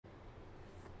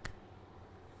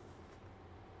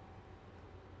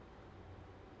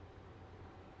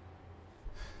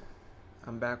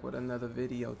I'm back with another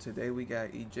video. Today we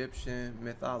got Egyptian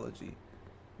mythology.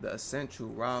 The essential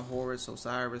Ra, Horus,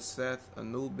 Osiris, Seth,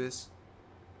 Anubis,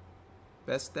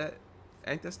 Bastet.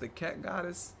 Ain't this the cat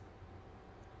goddess?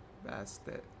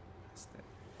 Bastet.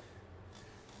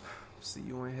 See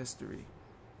you in history.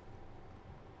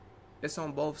 It's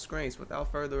on both screens.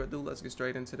 Without further ado, let's get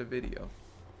straight into the video.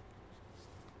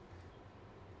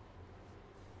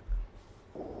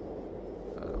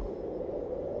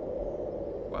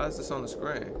 Why is this on the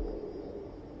screen?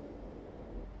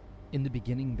 In the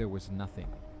beginning there was nothing.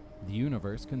 The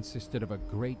universe consisted of a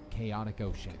great chaotic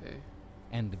ocean.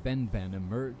 And Benben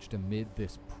emerged amid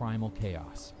this primal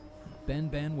chaos.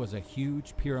 Benben was a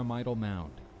huge pyramidal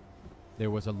mound. There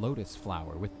was a lotus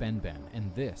flower with Benben,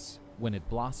 and this, when it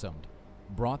blossomed,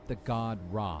 brought the god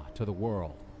Ra to the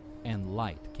world, and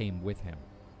light came with him.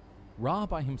 Ra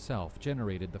by himself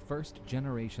generated the first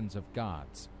generations of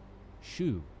gods.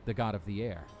 Shu, the god of the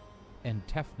air, and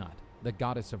Tefnut, the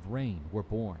goddess of rain, were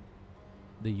born.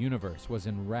 The universe was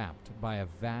enwrapped by a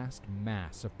vast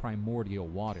mass of primordial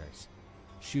waters.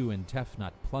 Shu and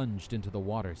Tefnut plunged into the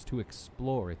waters to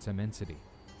explore its immensity.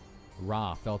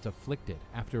 Ra felt afflicted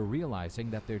after realizing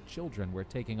that their children were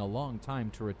taking a long time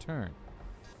to return.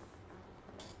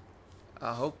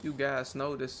 I hope you guys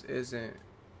know this isn't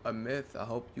a myth. I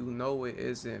hope you know it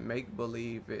isn't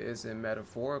make-believe. It isn't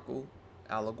metaphorical,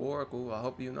 allegorical. I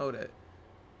hope you know that.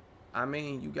 I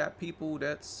mean, you got people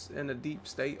that's in the deep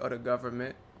state of the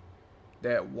government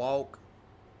that walk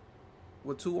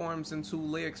with two arms and two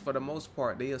legs for the most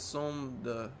part. They assume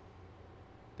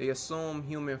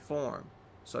human form.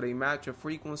 So they match your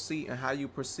frequency, and how you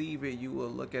perceive it, you will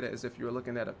look at it as if you're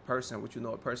looking at a person, which you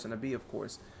know a person to be, of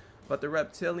course. But the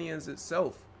reptilians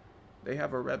itself, they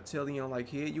have a reptilian-like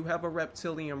head. You have a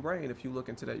reptilian brain if you look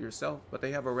into that yourself, but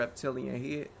they have a reptilian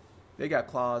head. They got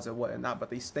claws and whatnot, but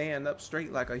they stand up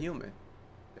straight like a human.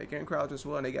 They can crouch as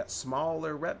well, and they got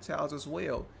smaller reptiles as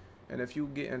well. And if you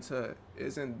get into,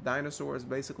 isn't dinosaurs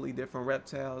basically different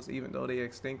reptiles, even though they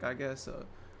extinct, I guess?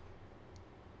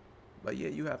 But yeah,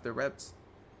 you have the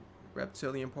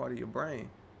reptilian part of your brain.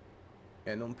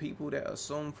 And them people that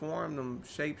assume form, them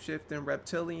shape-shifting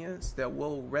reptilians that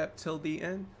will rep till the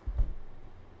end,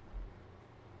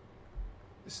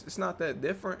 it's not that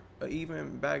different.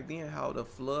 Even back then, how the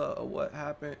flood or what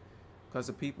happened, because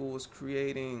the people was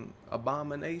creating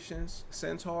abominations,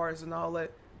 centaurs and all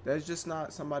that. That's just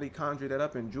not somebody conjured that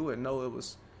up and drew it. No, it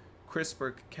was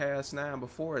CRISPR-Cas9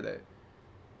 before that.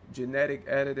 Genetic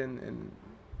editing and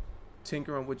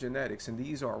tinkering with genetics. And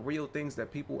these are real things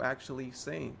that people actually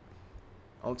seen.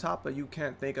 On top of, you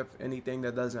can't think of anything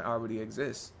that doesn't already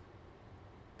exist.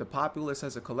 The populace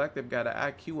as a collective got an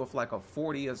IQ of like a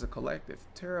 40 as a collective.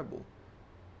 Terrible.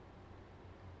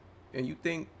 And you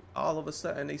think all of a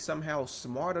sudden they somehow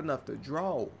smart enough to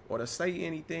draw or to say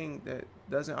anything that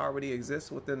doesn't already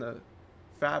exist within the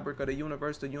fabric of the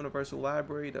universe, the universal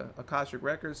library, the Akashic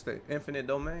records, the infinite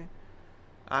domain?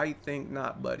 I think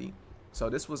not, buddy. So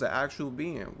this was an actual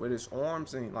being with his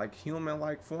arms in like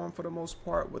human-like form for the most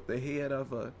part, with the head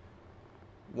of a,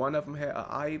 one of them had an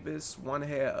ibis, one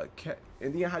had a cat.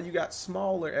 And then how you got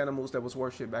smaller animals that was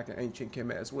worshipped back in ancient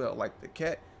Kemet as well, like the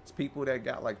cat. It's people that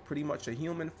got like pretty much a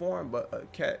human form, but a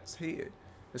cat's head.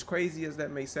 As crazy as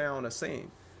that may sound, the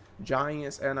same.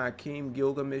 Giants, Anakim,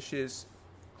 Gilgamesh's,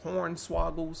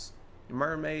 hornswoggles,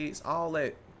 mermaids, all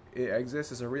that. It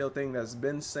exists as a real thing that's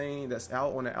been seen, that's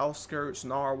out on the outskirts,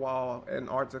 Narwhal,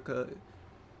 Antarctica.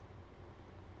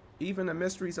 Even the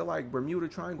mysteries of like Bermuda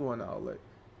Triangle and all that.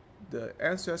 The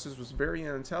ancestors was very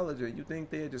intelligent. You think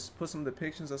they'd just put some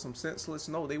depictions of some senseless?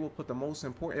 No, they will put the most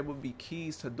important. It would be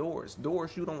keys to doors.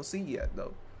 Doors you don't see yet,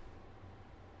 though.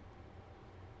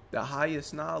 The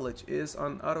highest knowledge is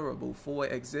unutterable, for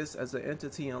it exists as an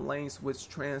entity in lanes which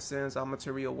transcends our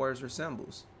material words or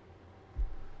symbols.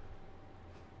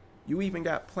 You even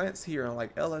got plants here and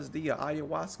like LSD or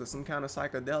ayahuasca, some kind of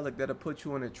psychedelic that'll put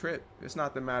you on a trip. It's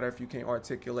not the matter if you can't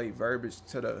articulate verbiage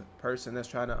to the person that's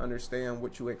trying to understand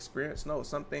what you experience. No,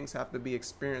 some things have to be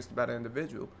experienced by the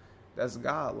individual. That's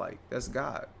God-like. That's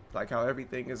God. Like how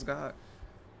everything is God.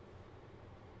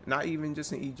 Not even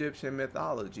just in Egyptian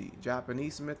mythology.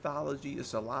 Japanese mythology,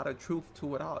 it's a lot of truth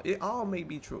to it all. It all may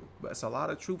be true, but it's a lot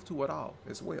of truth to it all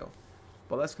as well.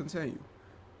 But let's continue.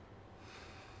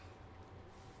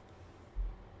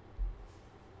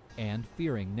 And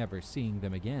fearing never seeing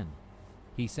them again,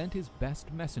 he sent his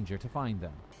best messenger to find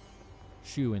them.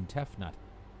 Shu and Tefnut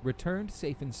returned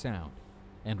safe and sound,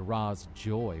 and Ra's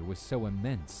joy was so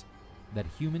immense that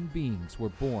human beings were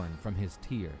born from his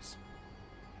tears.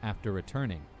 After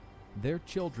returning, their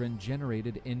children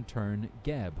generated in turn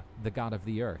Geb, the god of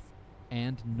the earth,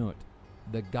 and Nut,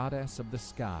 the goddess of the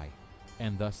sky,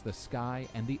 and thus the sky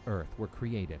and the earth were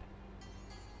created.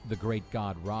 The great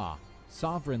god Ra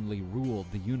sovereignly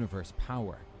ruled the universe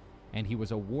power, and he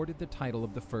was awarded the title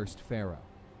of the first pharaoh.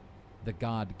 The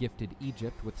god gifted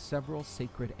Egypt with several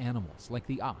sacred animals like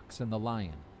the ox and the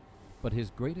lion, but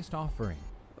his greatest offering...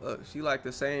 Look, she like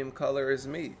the same color as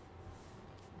me.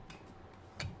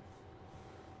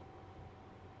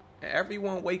 And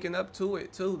everyone waking up to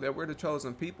it too, that we're the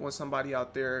chosen people, and somebody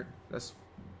out there that's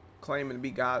claiming to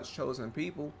be God's chosen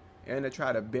people and to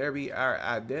try to bury our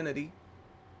identity.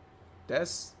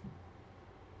 That's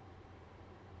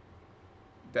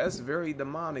very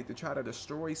demonic, to try to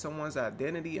destroy someone's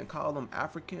identity and call them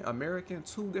African American,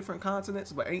 two different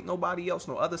continents, but ain't nobody else,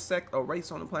 no other sect or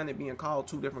race on the planet being called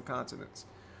two different continents,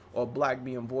 or black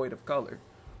being void of color.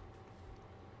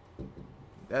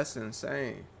 That's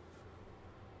insane.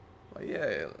 But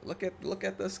yeah, look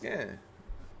at the skin.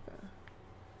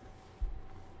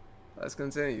 Let's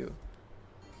continue.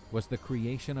 Was the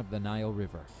creation of the Nile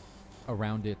River.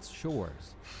 Around its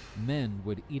shores, men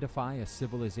would edify a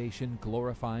civilization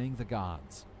glorifying the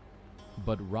gods.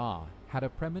 But Ra had a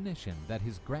premonition that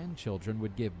his grandchildren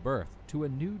would give birth to a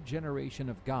new generation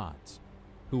of gods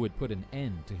who would put an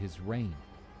end to his reign.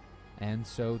 And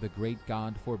so the great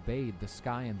god forbade the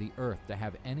sky and the earth to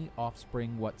have any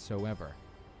offspring whatsoever.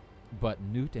 But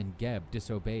Nut and Geb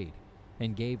disobeyed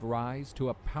and gave rise to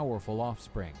a powerful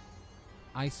offspring,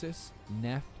 Isis,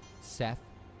 Neph, Seth,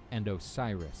 and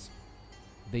Osiris.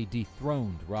 They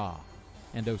dethroned Ra,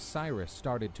 and Osiris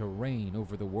started to reign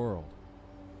over the world.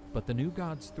 But the new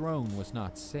god's throne was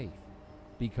not safe,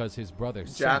 because his brother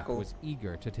Seth was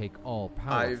eager to take all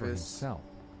power for himself.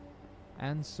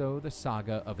 And so the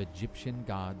saga of Egyptian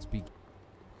gods began.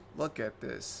 Look at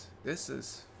this. This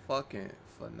is fucking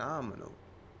phenomenal.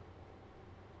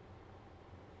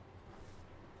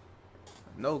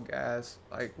 No, guys,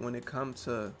 like when it comes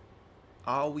to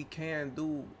all we can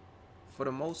do for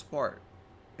the most part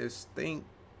is think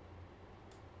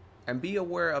and be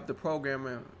aware of the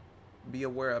programming,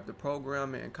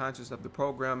 and conscious of the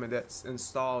programming that's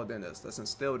installed in us, that's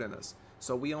instilled in us.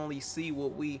 So we only see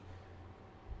what we...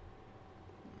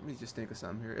 Let me just think of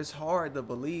something here. It's hard to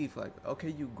believe, like, okay,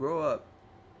 you grow up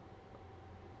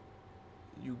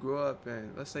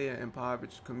in, let's say, an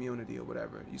impoverished community or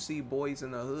whatever. You see boys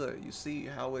in the hood. You see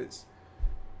how it's...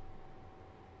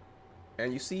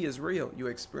 And you see it's real. You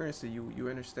experience it. You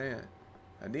understand.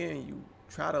 And then you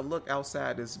try to look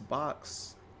outside this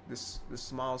box, this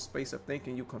small space of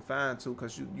thinking you confined to,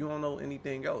 because you don't know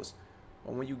anything else.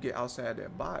 But when you get outside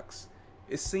that box,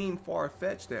 it seemed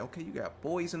far-fetched that, okay, you got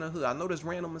boys in the hood. I know this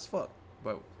random as fuck,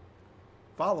 but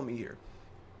follow me here.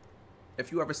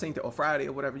 If you ever seen it on Friday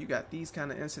or whatever, you got these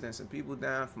kind of incidents and people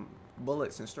dying from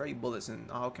bullets and stray bullets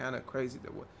and all kind of crazy.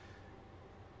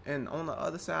 And on the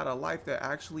other side of life, that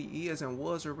actually is and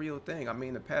was a real thing. I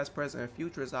mean, the past, present, and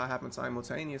future is all happen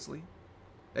simultaneously.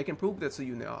 They can prove that to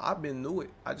you now. I've been knew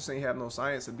it. I just ain't have no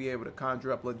science to be able to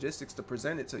conjure up logistics to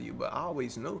present it to you. But I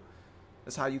always knew.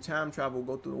 That's how you time travel,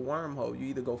 go through the wormhole. You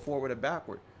either go forward or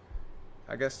backward.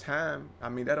 I guess time, I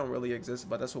mean, that don't really exist,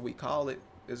 but that's what we call it.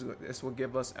 It's what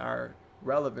give us our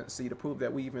relevancy to prove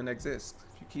that we even exist.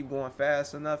 If you keep going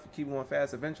fast enough,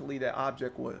 eventually that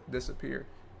object will disappear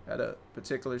at a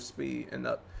particular speed and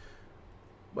up.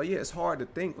 But yeah, it's hard to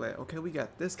think like, okay, we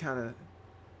got this kind of...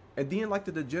 And then like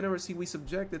the degeneracy we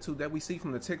subjected to that we see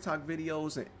from the TikTok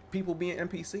videos and people being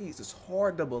NPCs, it's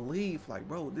hard to believe, like,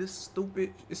 bro, this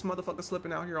motherfucker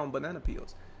slipping out here on banana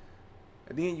peels.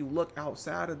 And then you look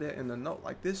outside of that in the note,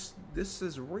 like this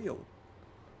is real.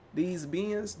 These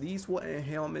beings, these were in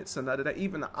helmets and none of that.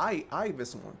 Even the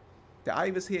Ibis one, the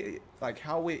Ibis head, like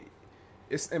how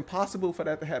it's impossible for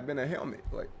that to have been a helmet.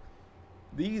 Like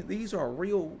these are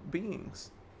real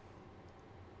beings.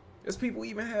 There's people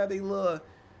even have they little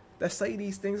that say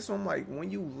these things. So I'm like,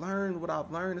 when you learn what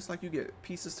I've learned, it's like you get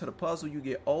pieces to the puzzle. You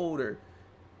get older,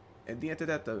 and then after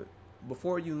that,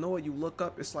 before you know it, you look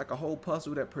up. It's like a whole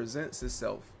puzzle that presents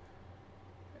itself.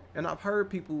 And I've heard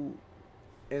people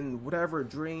in whatever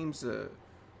dreams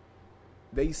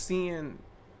they seeing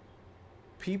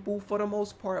people for the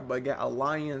most part, but got a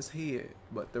lion's head,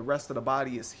 but the rest of the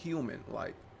body is human.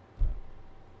 Like,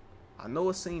 I know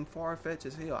it seemed far-fetched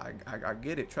as hell. I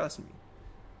get it, trust me.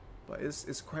 But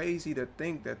it's crazy to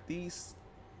think that these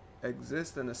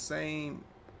exist in the same...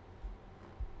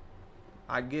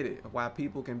 I get it. Why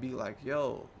people can be like,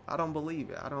 yo, I don't believe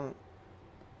it.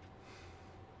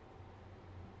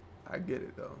 I get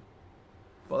it, though.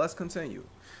 But let's continue.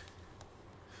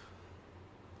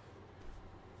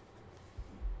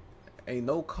 Ain't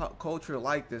no culture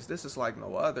like this. This is like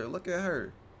no other. Look at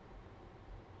her.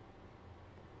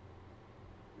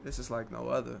 This is like no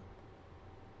other.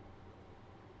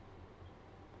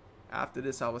 After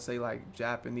this, I would say like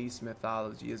Japanese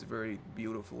mythology is very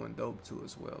beautiful and dope too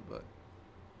as well. But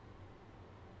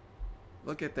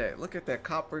look at that. Look at that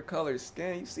copper colored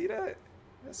skin. You see that?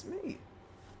 That's me.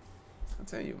 I'll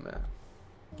tell you, man.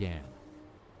 Again.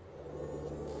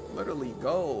 Literally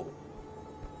gold.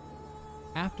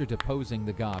 After deposing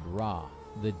the god Ra,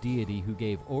 the deity who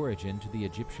gave origin to the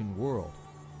Egyptian world,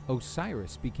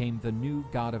 Osiris became the new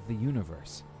god of the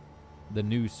universe. The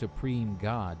new supreme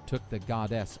god took the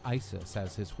goddess Isis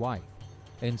as his wife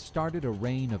and started a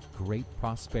reign of great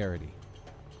prosperity.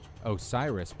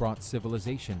 Osiris brought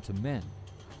civilization to men,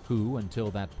 who,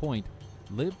 until that point,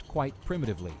 lived quite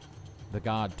primitively. The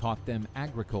god taught them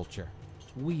agriculture,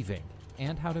 weaving,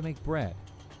 and how to make bread.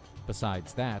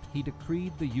 Besides that, he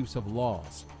decreed the use of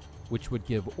laws, which would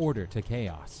give order to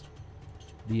chaos.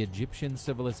 The Egyptian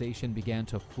civilization began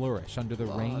to flourish under the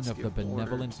reign of the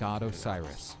benevolent god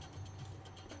Osiris.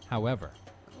 However,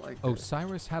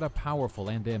 Osiris had a powerful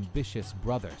and ambitious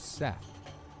brother, Seth.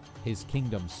 His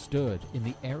kingdom stood in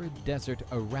the arid desert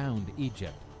around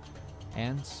Egypt,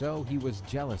 and so he was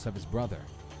jealous of his brother,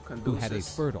 who had a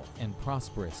fertile and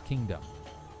prosperous kingdom.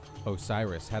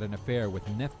 Osiris had an affair with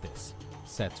Nephthys,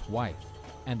 Seth's wife,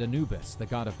 and Anubis, the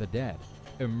god of the dead,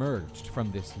 emerged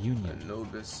from this union.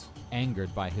 Anubis.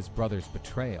 Angered by his brother's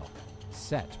betrayal,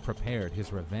 Seth prepared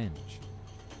his revenge.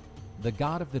 The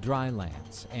god of the dry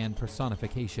lands and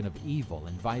personification of evil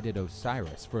invited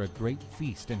Osiris for a great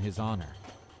feast in his honor.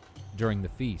 During the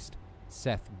feast,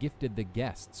 Seth gifted the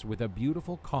guests with a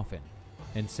beautiful coffin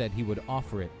and said he would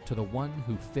offer it to the one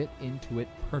who fit into it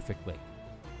perfectly.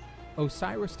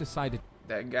 Osiris decided...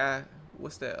 That guy,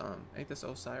 what's that, ain't this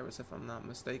Osiris if I'm not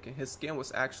mistaken? His skin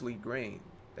was actually green.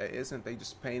 That isn't, they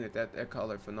just painted that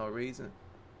color for no reason.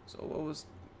 So what was...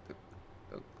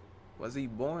 Was he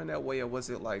born that way, or was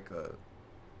it like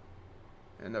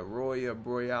an aurora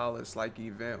borealis like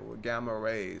event with gamma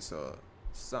rays or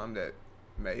something that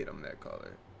made him that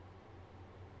color?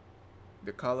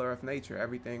 The color of nature,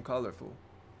 everything colorful.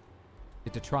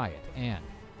 To try it, and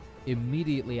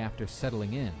immediately after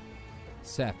settling in,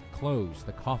 Seth closed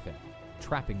the coffin,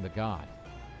 trapping the god.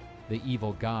 The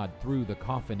evil god threw the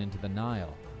coffin into the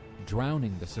Nile,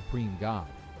 drowning the supreme god.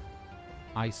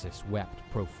 Isis wept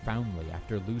profoundly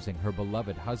after losing her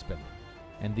beloved husband,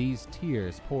 and these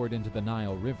tears poured into the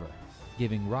Nile River,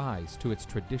 giving rise to its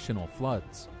traditional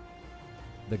floods.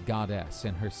 The goddess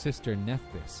and her sister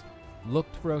Nephthys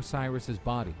looked for Osiris's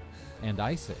body, and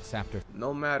Isis, after...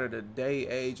 No matter the day,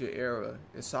 age, or era,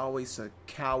 it's always a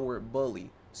coward bully,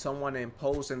 someone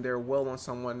imposing their will on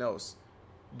someone else,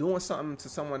 doing something to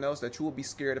someone else that you will be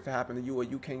scared if it happened to you, or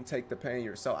you can't take the pain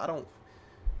yourself. I don't...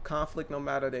 Conflict no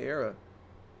matter the era.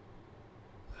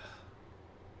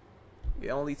 It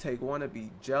only take one to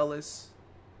be jealous,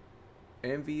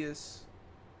 envious.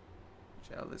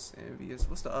 Jealous, envious.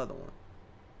 What's the other one?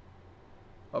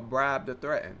 A bribe to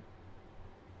threaten.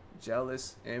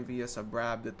 Jealous, envious, a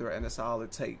bribe to threaten. That's all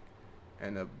it take.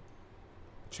 And the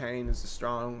chain is as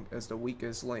strong as the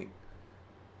weakest link.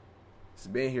 It's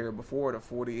been here before, the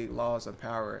 48 laws of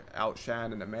power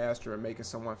outshining the master and making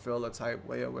someone feel a type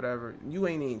way or whatever. You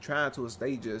ain't even trying to. It's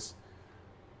they just,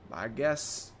 I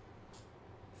guess,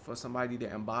 for somebody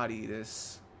to embody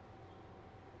this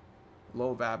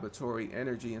low vibratory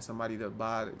energy and somebody to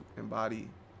embody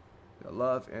the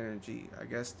love energy, I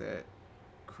guess that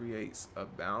creates a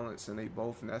balance, and they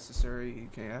both necessary. You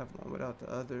can't have one without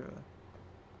the other.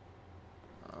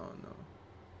 I don't know.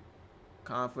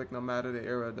 Conflict no matter the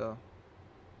era though.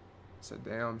 It's a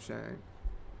damn shame.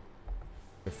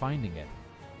 Finding it,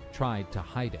 tried to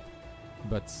hide it,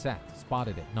 but Seth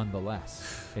spotted it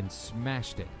nonetheless and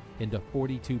smashed it into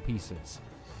 42 pieces,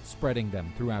 spreading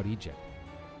them throughout Egypt.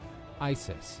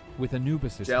 Isis, with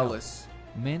Anubis' help,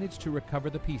 managed to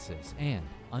recover the pieces, and,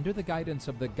 under the guidance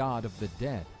of the god of the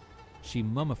dead, she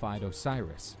mummified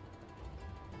Osiris.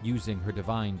 Using her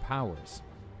divine powers,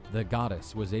 the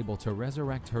goddess was able to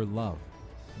resurrect her love,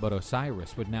 but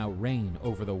Osiris would now reign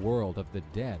over the world of the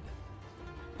dead.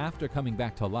 After coming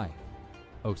back to life,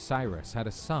 Osiris had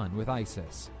a son with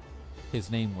Isis.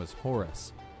 His name was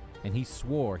Horus, and he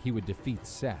swore he would defeat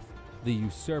Seth, the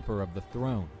usurper of the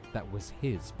throne that was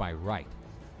his by right.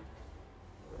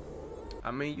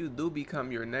 I mean, you do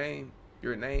become your name.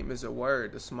 Your name is a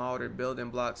word. The smaller building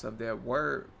blocks of that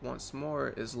word, once more,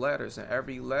 is letters, and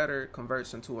every letter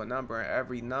converts into a number, and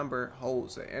every number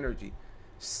holds an energy.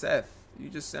 Seth, you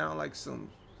just sound like some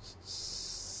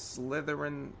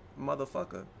slithering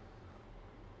motherfucker.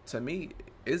 To me,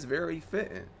 it's very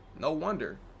fitting. No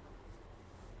wonder.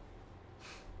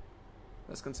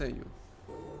 Let's continue.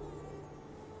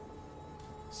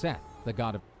 Seth, the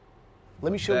god of...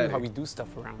 Let me show you how we do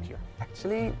stuff around here.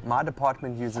 Actually, my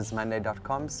department uses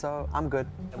Monday.com, so I'm good.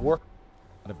 Work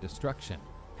of destruction,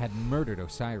 had murdered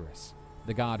Osiris,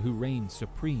 the god who reigned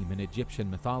supreme in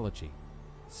Egyptian mythology.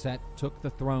 Set took the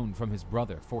throne from his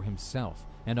brother for himself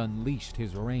and unleashed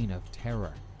his reign of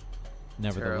terror.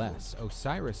 Nevertheless,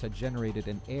 Osiris had generated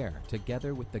an heir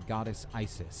together with the goddess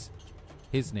Isis.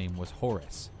 His name was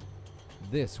Horus.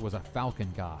 This was a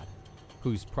falcon god,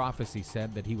 whose prophecy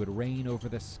said that he would reign over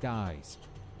the skies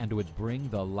and would bring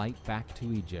the light back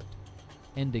to Egypt,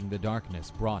 ending the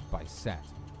darkness brought by Set.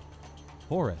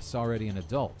 Horus, already an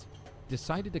adult,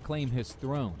 decided to claim his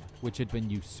throne, which had been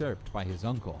usurped by his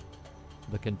uncle.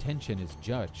 The contention is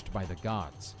judged by the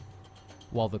gods,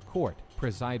 while the court,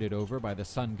 presided over by the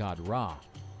sun god Ra,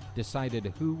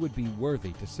 decided who would be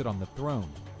worthy to sit on the throne.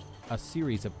 A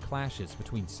series of clashes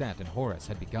between Set and Horus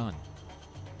had begun.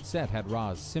 Set had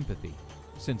Ra's sympathy,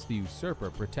 since the usurper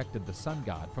protected the sun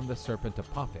god from the serpent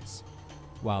Apophis,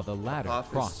 while the latter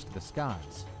crossed the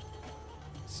skies.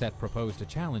 Set proposed a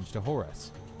challenge to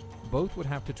Horus. Both would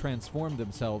have to transform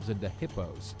themselves into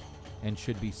hippos and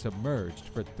should be submerged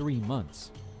for 3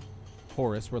 months.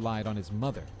 Horus relied on his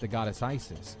mother, the goddess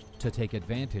Isis, to take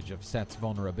advantage of Set's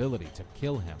vulnerability to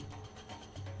kill him.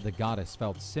 The goddess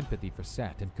felt sympathy for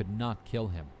Set and could not kill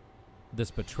him.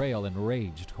 This betrayal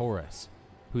enraged Horus,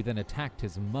 who then attacked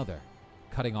his mother,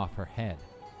 cutting off her head.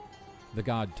 The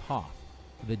god Thoth,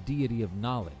 the deity of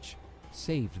knowledge,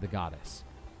 saved the goddess,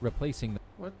 replacing the...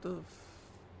 What the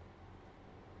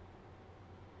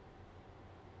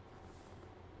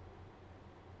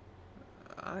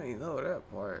I ain't know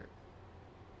that part.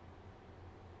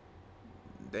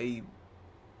 They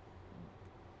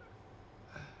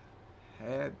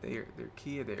had their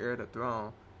kid, the heir to the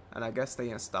throne, and I guess they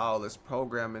installed this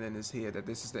programming in his head that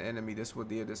this is the enemy, this what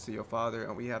did this to your father,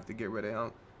 and we have to get rid of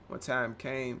him. When time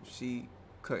came, she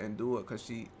couldn't do it because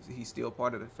he's still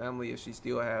part of the family, and she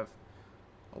still have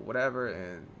or whatever,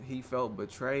 and he felt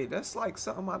betrayed. That's like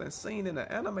something I done seen in an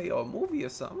anime or a movie or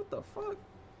something. What the fuck?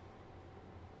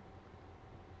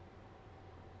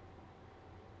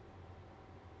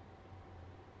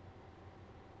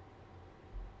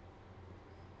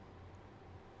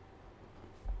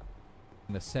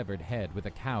 The severed head with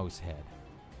a cow's head.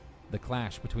 The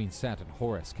clash between Set and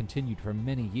Horus continued for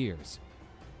many years.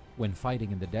 When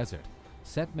fighting in the desert,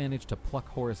 Set managed to pluck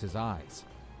Horus's eyes.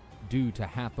 Due to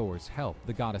Hathor's help,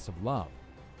 the goddess of love,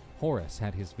 Horus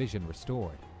had his vision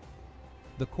restored.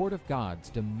 The court of gods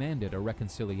demanded a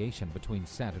reconciliation between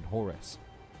Set and Horus.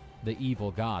 The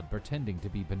evil god, pretending to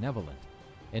be benevolent,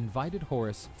 invited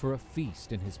Horus for a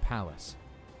feast in his palace.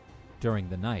 During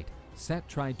the night, Set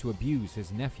tried to abuse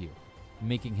his nephew,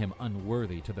 making him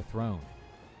unworthy to the throne.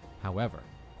 However,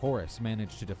 Horus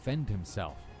managed to defend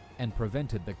himself and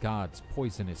prevented the god's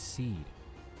poisonous seed.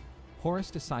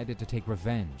 Horus decided to take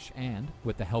revenge and,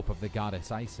 with the help of the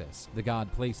goddess Isis, the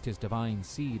god placed his divine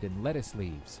seed in lettuce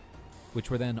leaves, which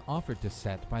were then offered to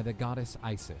Set by the goddess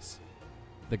Isis.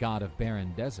 The god of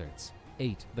barren deserts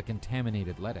ate the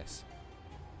contaminated lettuce.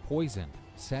 Poisoned,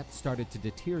 Set started to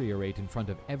deteriorate in front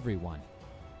of everyone,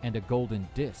 and a golden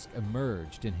disc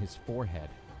emerged in his forehead.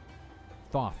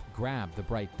 Thoth grabbed the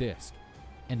bright disc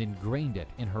and ingrained it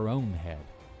in her own head.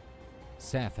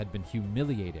 Seth had been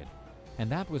humiliated, and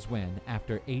that was when,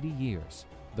 after 80 years,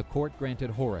 the court granted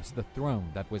Horus the throne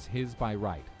that was his by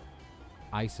right.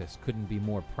 Isis couldn't be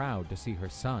more proud to see her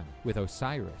son, with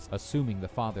Osiris assuming the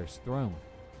father's throne.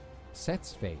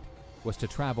 Set's fate was to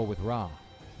travel with Ra,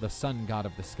 the sun god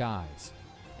of the skies,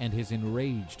 and his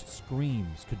enraged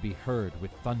screams could be heard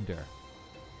with thunder.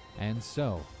 And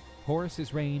so,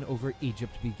 Horus's reign over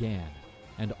Egypt began,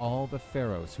 and all the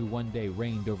pharaohs who one day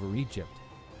reigned over Egypt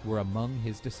were among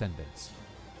his descendants.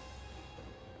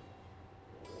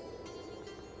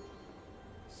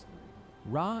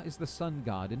 Ra is the sun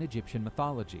god in Egyptian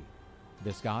mythology.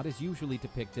 This god is usually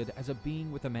depicted as a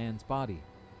being with a man's body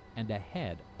and a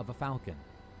head of a falcon.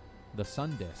 The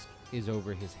sun disk is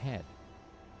over his head.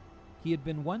 He had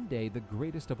been one day the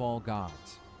greatest of all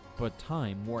gods, but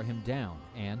time wore him down,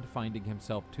 and finding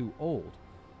himself too old,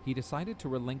 he decided to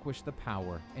relinquish the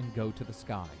power and go to the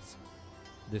skies.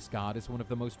 This god is one of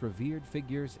the most revered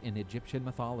figures in Egyptian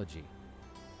mythology.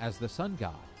 As the sun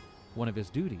god, one of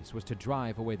his duties was to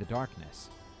drive away the darkness,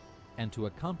 and to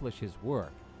accomplish his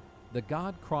work, the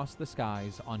god crossed the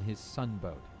skies on his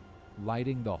sunboat,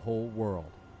 lighting the whole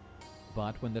world.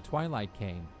 But when the twilight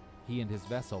came, he and his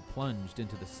vessel plunged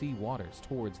into the sea waters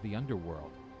towards the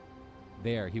underworld.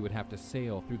 There he would have to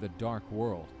sail through the dark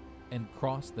world and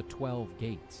cross the 12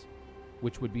 gates,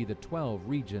 which would be the 12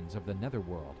 regions of the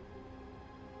netherworld.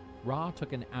 Ra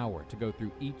took an hour to go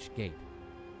through each gate,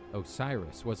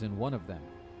 Osiris was in one of them,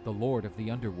 the lord of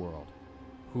the underworld,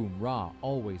 whom Ra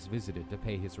always visited to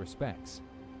pay his respects.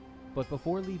 But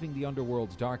before leaving the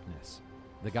underworld's darkness,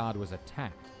 the god was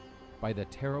attacked by the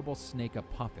terrible snake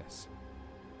Apophis.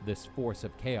 This force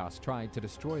of chaos tried to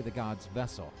destroy the god's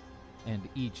vessel, and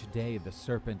each day the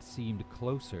serpent seemed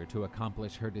closer to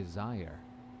accomplish her desire.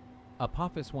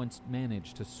 Apophis once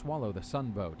managed to swallow the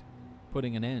sunboat,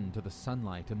 putting an end to the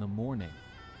sunlight in the morning.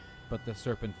 But the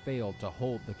serpent failed to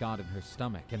hold the god in her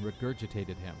stomach and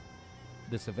regurgitated him.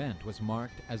 This event was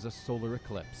marked as a solar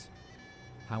eclipse.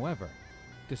 However,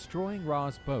 destroying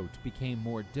Ra's boat became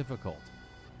more difficult,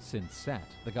 since Seth,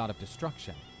 the god of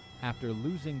destruction, after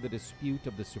losing the dispute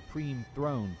of the supreme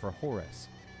throne for Horus,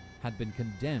 had been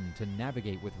condemned to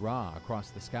navigate with Ra across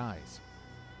the skies.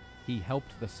 He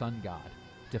helped the sun god,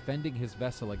 defending his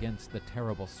vessel against the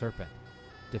terrible serpent,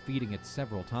 defeating it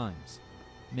several times,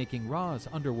 making Ra's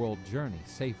underworld journey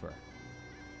safer.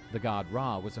 The god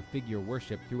Ra was a figure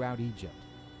worshipped throughout Egypt,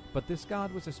 but this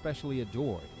god was especially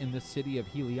adored in the city of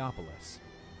Heliopolis.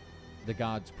 The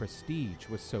god's prestige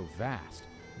was so vast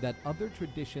that other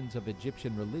traditions of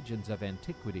Egyptian religions of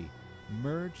antiquity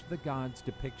merged the god's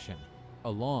depiction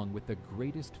along with the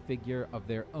greatest figure of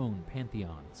their own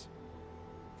pantheons.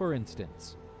 For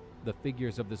instance, the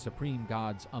figures of the supreme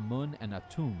gods Amun and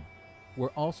Atum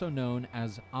were also known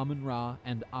as Amun-Ra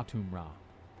and Atum-Ra.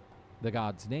 The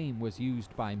god's name was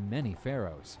used by many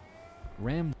pharaohs.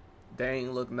 They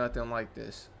ain't look nothing like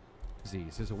this.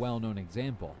 Ramses is a well-known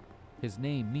example. His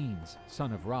name means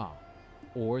son of Ra,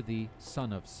 or the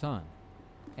son of sun,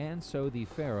 and so the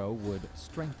pharaoh would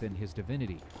strengthen his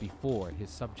divinity before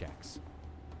his subjects.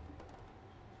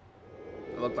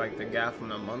 It looked like the guy from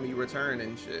the Mummy Return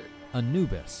and shit.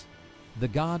 Anubis, the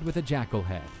god with a jackal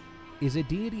head, is a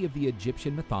deity of the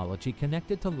Egyptian mythology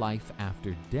connected to life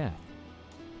after death.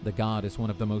 The god is one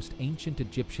of the most ancient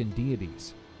Egyptian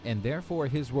deities, and therefore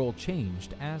his role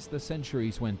changed as the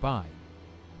centuries went by.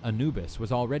 Anubis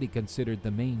was already considered the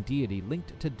main deity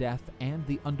linked to death and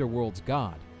the underworld's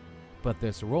god, but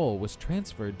this role was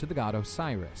transferred to the god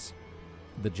Osiris.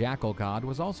 The jackal god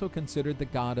was also considered the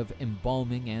god of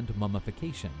embalming and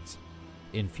mummifications.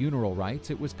 In funeral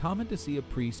rites, it was common to see a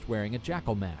priest wearing a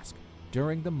jackal mask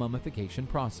during the mummification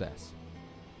process.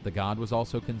 The god was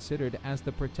also considered as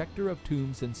the protector of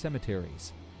tombs and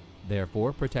cemeteries,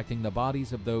 therefore protecting the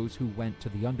bodies of those who went to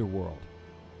the underworld.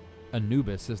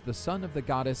 Anubis is the son of the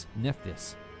goddess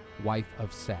Nephthys, wife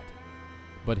of Seth.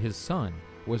 But his son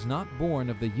was not born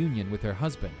of the union with her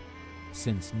husband,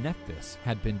 since Nephthys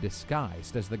had been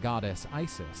disguised as the goddess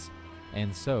Isis,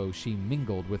 and so she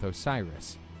mingled with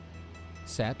Osiris.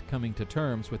 Seth, coming to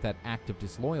terms with that act of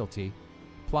disloyalty,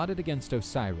 plotted against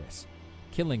Osiris,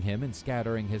 killing him and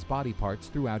scattering his body parts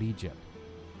throughout Egypt.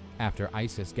 After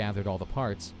Isis gathered all the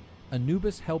parts,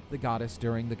 Anubis helped the goddess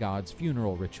during the god's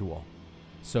funeral ritual.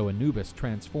 So Anubis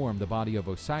transformed the body of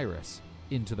Osiris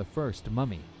into the first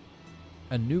mummy.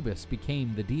 Anubis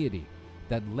became the deity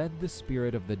that led the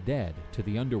spirit of the dead to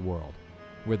the underworld,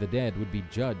 where the dead would be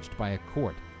judged by a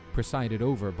court presided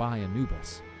over by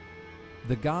Anubis.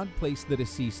 The god placed the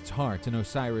deceased's heart in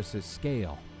Osiris's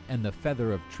scale and the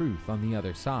feather of truth on the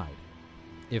other side.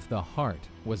 If the heart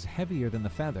was heavier than the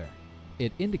feather,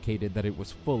 it indicated that it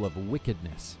was full of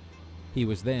wickedness. He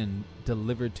was then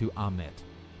delivered to Ammit,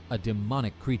 a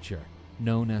demonic creature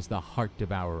known as the Heart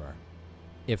Devourer.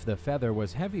 If the feather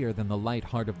was heavier than the light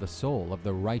heart of the soul of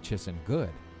the righteous and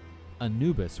good,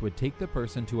 Anubis would take the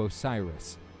person to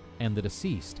Osiris, and the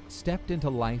deceased stepped into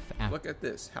life after. Look at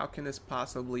this. How can this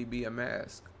possibly be a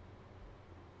mask?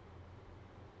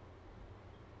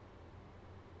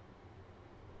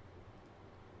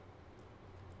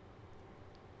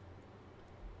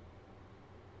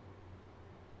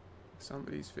 Some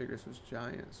of these figures was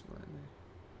giants, wasn't they?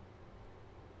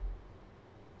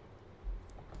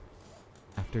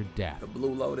 After death. The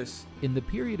Blue Lotus. In the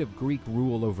period of Greek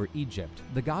rule over Egypt,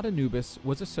 the god Anubis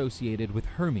was associated with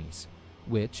Hermes,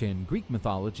 which in Greek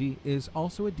mythology is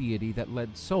also a deity that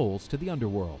led souls to the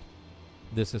underworld.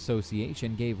 This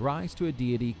association gave rise to a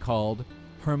deity called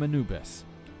Hermanubis,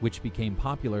 which became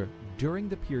popular during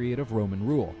the period of Roman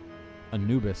rule.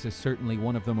 Anubis is certainly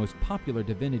one of the most popular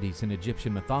divinities in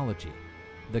Egyptian mythology,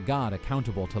 the god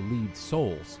accountable to lead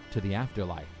souls to the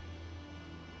afterlife.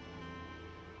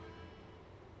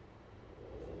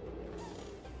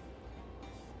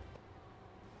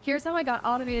 Here's how I got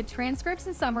automated transcripts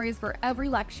and summaries for every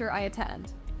lecture I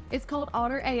attend. It's called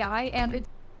Otter AI and it's...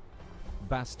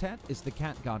 Bastet is the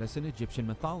cat goddess in Egyptian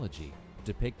mythology,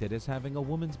 depicted as having a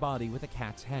woman's body with a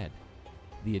cat's head.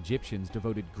 The Egyptians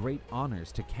devoted great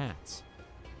honors to cats.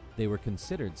 They were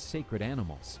considered sacred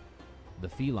animals. The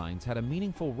felines had a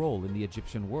meaningful role in the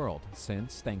Egyptian world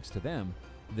since, thanks to them,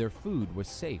 their food was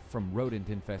safe from rodent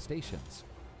infestations.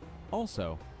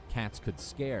 Also, cats could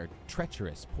scare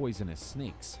treacherous, poisonous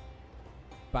snakes.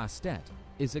 Bastet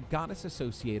is a goddess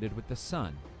associated with the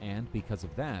sun, and because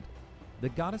of that, the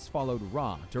goddess followed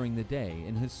Ra during the day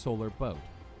in his solar boat,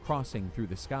 crossing through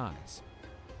the skies.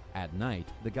 At night,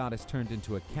 the goddess turned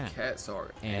into a cat, Cats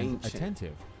are and ancient.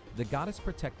 attentive, the goddess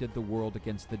protected the world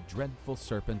against the dreadful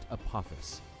serpent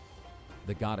Apophis.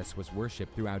 The goddess was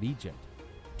worshipped throughout Egypt.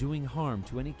 Doing harm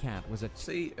to any cat was a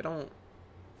See, it don't.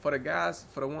 For the guys,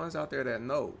 for the ones out there that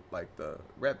know, like the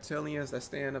reptilians that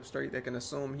stand up straight, that can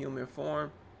assume human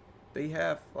form, they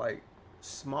have like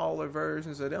smaller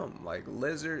versions of them, like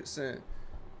lizards, and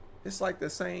it's like the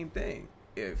same thing.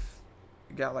 If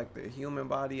you got like the human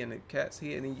body and the cat's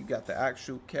head, and then you got the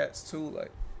actual cats too,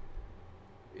 like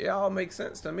it all makes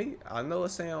sense to me. I know it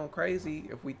sounds crazy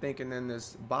if we thinking in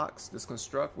this box, this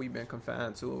construct we've been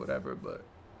confined to or whatever, but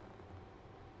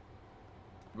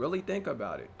really think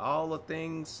about it. All the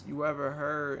things you ever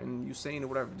heard and you seen or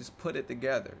whatever, just put it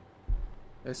together.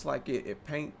 It's like it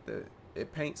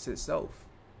paints itself.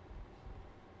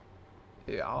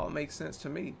 It all makes sense to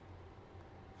me.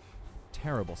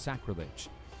 terrible sacrilege.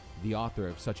 The author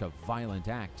of such a violent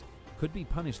act could be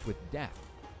punished with death.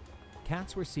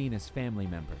 Cats were seen as family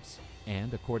members,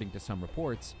 and according to some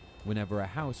reports, whenever a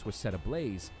house was set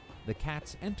ablaze, the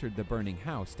cats entered the burning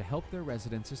house to help their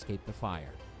residents escape the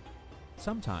fire.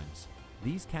 Sometimes,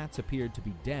 these cats appeared to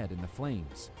be dead in the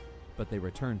flames, but they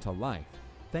returned to life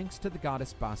thanks to the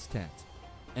goddess Bastet,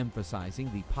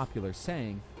 emphasizing the popular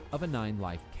saying of a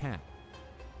 9-life cat.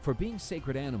 For being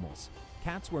sacred animals,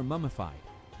 cats were mummified,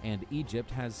 and Egypt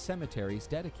has cemeteries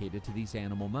dedicated to these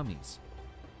animal mummies.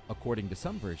 According to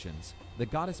some versions, the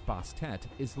goddess Bastet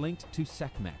is linked to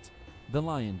Sekhmet, the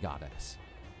lion goddess.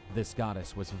 This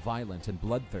goddess was violent and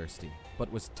bloodthirsty, but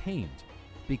was tamed,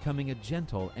 becoming a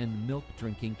gentle and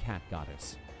milk-drinking cat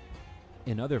goddess.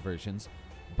 In other versions,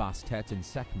 Bastet and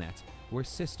Sekhmet were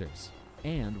sisters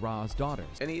and Ra's daughters.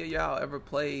 Any of y'all ever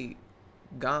played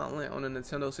Gauntlet on the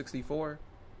Nintendo 64?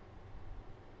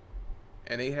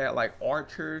 And they had like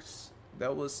archers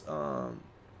that was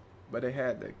but they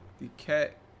had the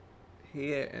cat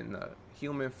head and the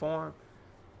human form,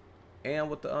 and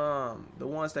with the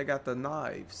ones that got the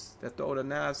knives, that throw the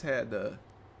knives, had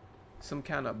some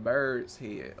kind of bird's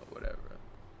head or whatever.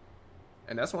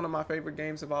 And that's one of my favorite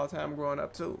games of all time growing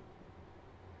up too.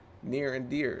 Near and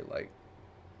dear, like,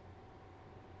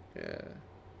 yeah.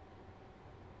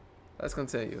 Let's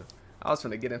continue. I was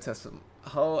gonna get into some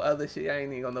whole other shit. I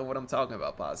ain't even gonna know what I'm talking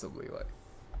about possibly, like.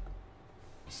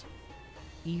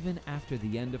 Even after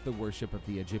the end of the worship of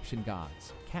the Egyptian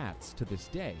gods, cats, to this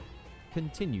day,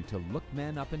 continue to look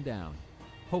men up and down,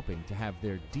 hoping to have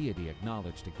their deity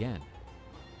acknowledged again.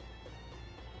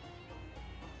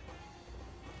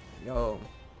 Yo,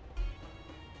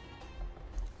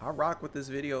 I rock with this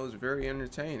video. It's very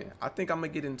entertaining. I think I'm gonna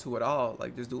get into it all,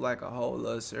 like just do like a whole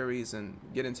little series and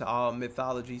get into all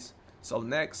mythologies. So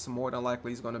next, more than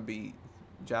likely, is gonna be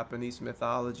Japanese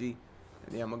mythology,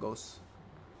 and then I'm gonna go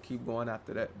keep going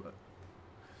after that. But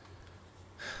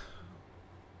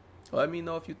let me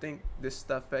know if you think this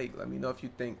stuff fake. Let me know if you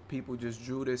think people just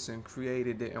drew this and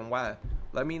created it, and why.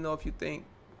 Let me know if you think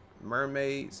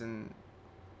mermaids and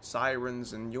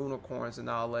sirens and unicorns and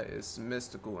all that is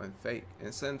mystical and fake,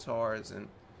 and centaurs and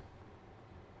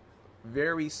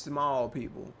very small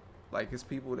people. Like, it's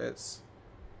people that's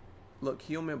look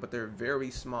human, but they're very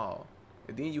small.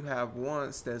 And then you have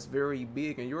ones that's very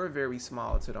big and you're very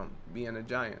small to them, being the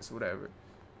giants, whatever.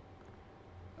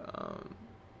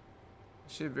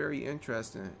 Shit very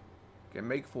interesting. Can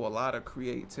make for a lot of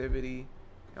creativity,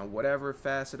 and whatever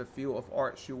facet of field of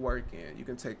arts you work in, you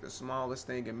can take the smallest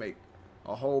thing and make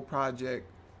a whole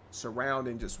project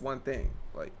surrounding just one thing.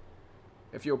 Like,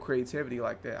 if your creativity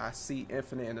like that, I see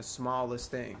infinite in the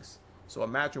smallest things. So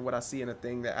imagine what I see in a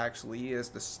thing that actually is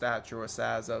the stature or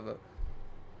size of a.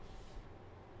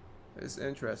 It's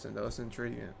interesting though. It's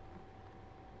intriguing.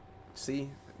 See,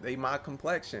 they my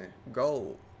complexion,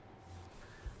 gold.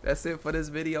 That's it for this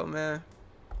video, man.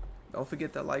 Don't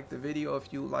forget to like the video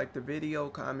if you like the video.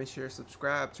 Comment, share,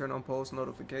 subscribe, turn on post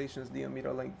notifications, DM me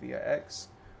the link via X,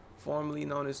 formerly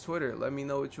known as Twitter. Let me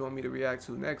know what you want me to react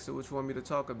to next or what you want me to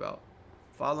talk about.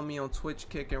 Follow me on Twitch,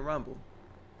 Kick, and Rumble.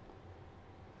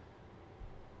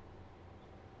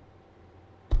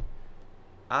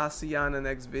 I'll see y'all in the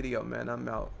next video, man. I'm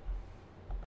out.